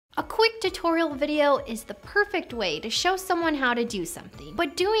quick tutorial video is the perfect way to show someone how to do something,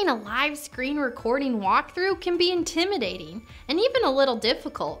 but doing a live screen recording walkthrough can be intimidating and even a little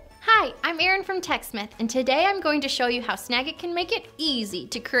difficult. Hi, I'm Erin from TechSmith, and today I'm going to show you how Snagit can make it easy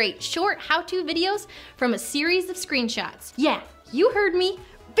to create short how-to videos from a series of screenshots. Yeah, you heard me,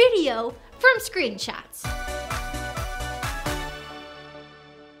 video from screenshots.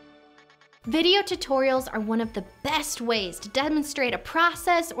 Video tutorials are one of the best ways to demonstrate a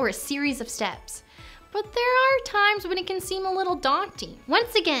process or a series of steps. But there are times when it can seem a little daunting.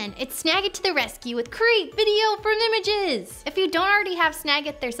 Once again, it's Snagit to the rescue with Create Video from Images! If you don't already have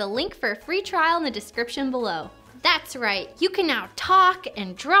Snagit, there's a link for a free trial in the description below. That's right, you can now talk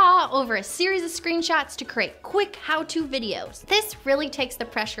and draw over a series of screenshots to create quick how-to videos. This really takes the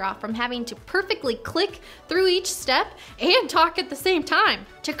pressure off from having to perfectly click through each step and talk at the same time.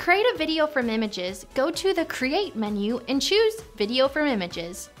 To create a video from images, go to the Create menu and choose Video from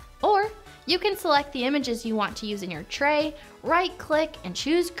Images. Or you can select the images you want to use in your tray, right-click, and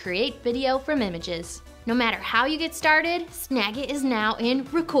choose Create Video from Images. No matter how you get started, Snagit is now in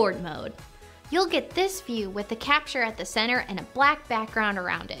Record mode. You'll get this view with the capture at the center and a black background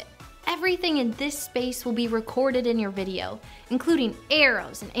around it. Everything in this space will be recorded in your video, including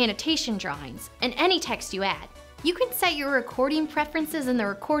arrows and annotation drawings, and any text you add. You can set your recording preferences in the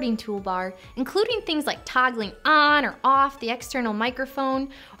recording toolbar, including things like toggling on or off the external microphone,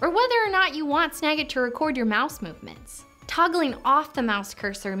 or whether or not you want Snagit to record your mouse movements. Toggling off the mouse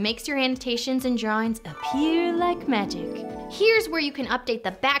cursor makes your annotations and drawings appear like magic. Here's where you can update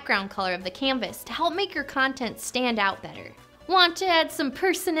the background color of the canvas to help make your content stand out better. Want to add some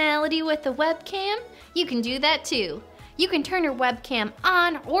personality with the webcam? You can do that too. You can turn your webcam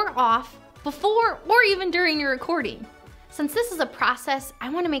on or off before or even during your recording. Since this is a process, I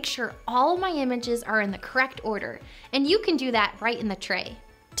want to make sure all of my images are in the correct order, and you can do that right in the tray.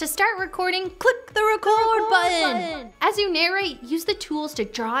 To start recording, click the record button. As you narrate, use the tools to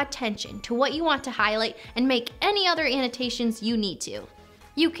draw attention to what you want to highlight and make any other annotations you need to.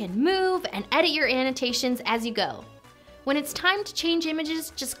 You can move and edit your annotations as you go. When it's time to change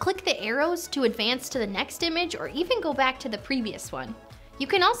images, just click the arrows to advance to the next image or even go back to the previous one. You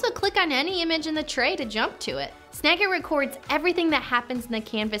can also click on any image in the tray to jump to it. Snagit records everything that happens in the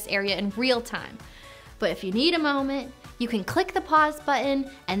canvas area in real time. But if you need a moment, you can click the pause button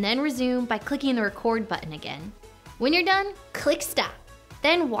and then resume by clicking the record button again. When you're done, click stop.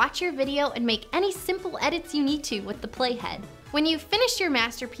 Then watch your video and make any simple edits you need to with the playhead. When you've finished your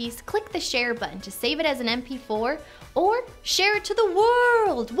masterpiece, click the share button to save it as an MP4 or share it to the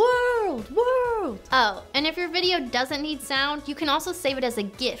world. Oh, and if your video doesn't need sound, you can also save it as a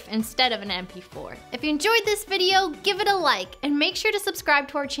GIF instead of an MP4. If you enjoyed this video, give it a like and make sure to subscribe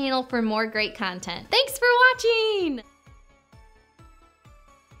to our channel for more great content. Thanks for watching!